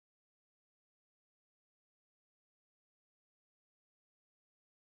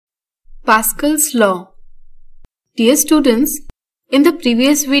Pascal's Law. Dear students, in the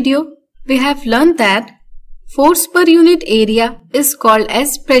previous video, we have learned that force per unit area is called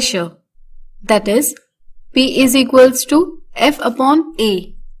as pressure. That is, P is equals to F upon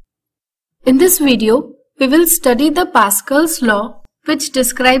A. In this video, we will study the Pascal's Law, which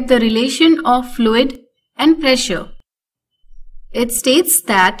describes the relation of fluid and pressure. It states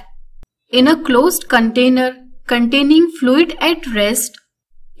that in a closed container containing fluid at rest,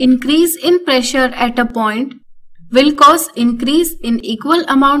 increase in pressure at a point will cause increase in equal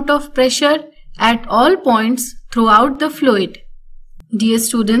amount of pressure at all points throughout the fluid. Dear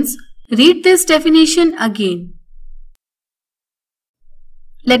students, read this definition again.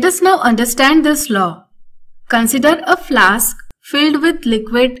 Let us now understand this law. Consider a flask filled with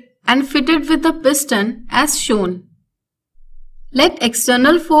liquid and fitted with a piston as shown. Let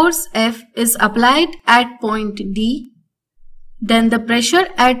external force F is applied at point D. Then the pressure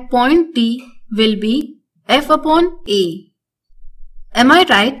at point D will be F upon A. Am I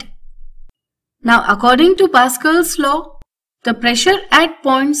right? Now, according to Pascal's law, the pressure at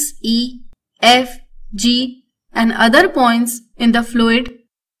points E, F, G and other points in the fluid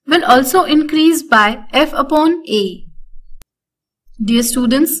will also increase by F upon A. Dear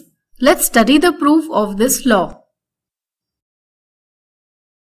students, let's study the proof of this law.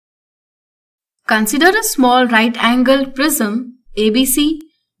 Consider a small right-angled prism ABC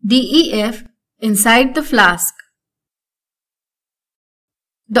DEF inside the flask.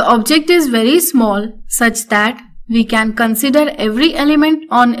 The object is very small such that we can consider every element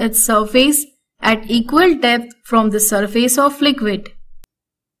on its surface at equal depth from the surface of liquid.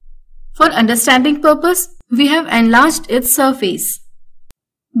 For understanding purpose, we have enlarged its surface.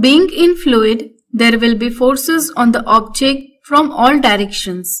 Being in fluid, there will be forces on the object from all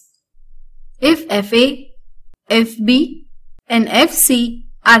directions. If FA, FB and FC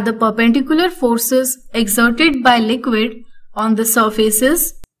are the perpendicular forces exerted by liquid on the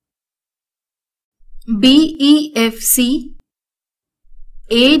surfaces, BEFC,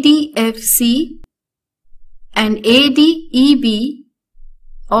 ADFC and ADEB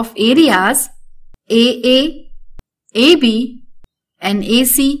of areas AA, AB and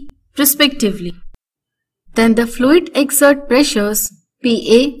AC respectively, then the fluid exert pressures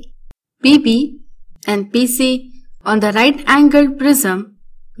PA, PB and PC on the right-angled prism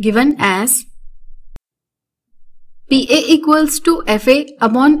given as PA equals to FA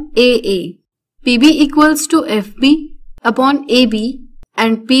upon AA, PB equals to FB upon AB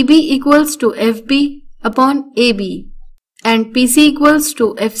and PB equals to FB upon AB and PC equals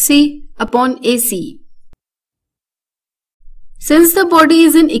to FC upon AC. Since the body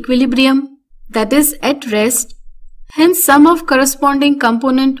is in equilibrium, that is at rest, hence sum of corresponding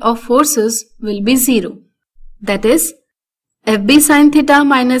component of forces will be 0. That is, FB sin theta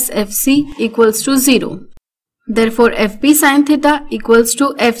minus FC equals to 0. Therefore, FB sin theta equals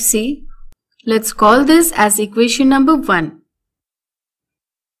to FC. Let's call this as equation number 1.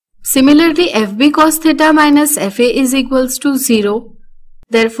 Similarly, FB cos theta minus FA is equals to 0.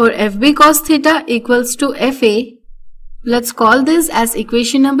 Therefore, FB cos theta equals to FA. Let's call this as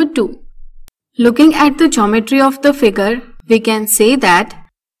equation number 2. Looking at the geometry of the figure, we can say that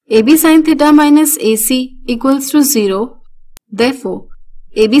AB sin theta minus AC equals to 0. Therefore,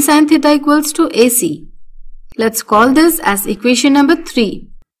 AB sin theta equals to AC. Let's call this as equation number 3.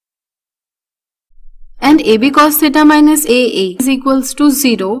 And AB cos theta minus AA is equals to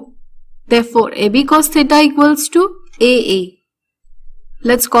 0. Therefore, AB cos theta equals to AA.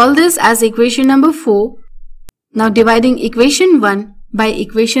 Let's call this as equation number 4. Now, dividing equation 1 by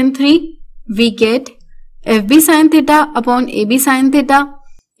equation 3, we get FB sin theta upon AB sin theta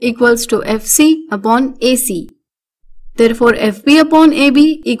equals to FC upon AC. Therefore, FB upon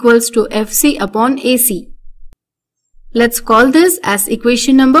AB equals to FC upon AC. Let's call this as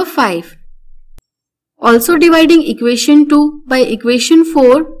equation number 5. Also dividing equation 2 by equation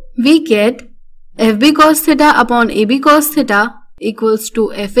 4, we get FB cos theta upon AB cos theta equals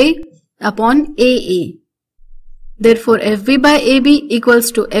to FA upon AA. Therefore, FB by AB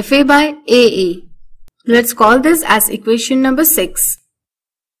equals to FA by AA. Let's call this as equation number 6.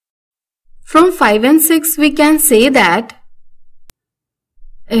 From 5 and 6, we can say that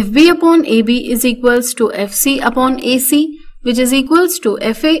FB upon AB is equals to FC upon AC, which is equals to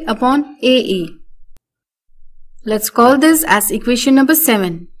FA upon AA. Let's call this as equation number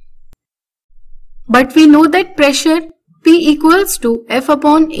 7. But we know that pressure P equals to F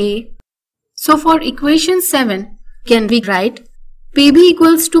upon A. So for equation 7, can we write PB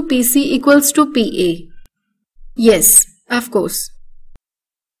equals to PC equals to PA? Yes, of course.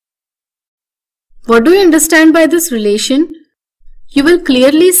 What do you understand by this relation? you will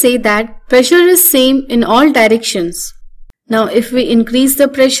clearly say that pressure is same in all directions. Now if we increase the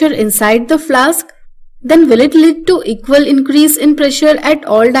pressure inside the flask, then will it lead to equal increase in pressure at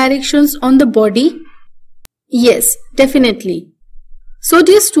all directions on the body? Yes, definitely. So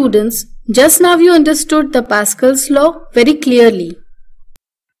dear students, just now you understood the Pascal's law very clearly.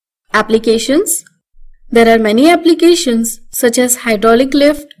 Applications. There are many applications such as hydraulic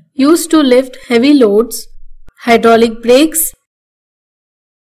lift used to lift heavy loads, hydraulic brakes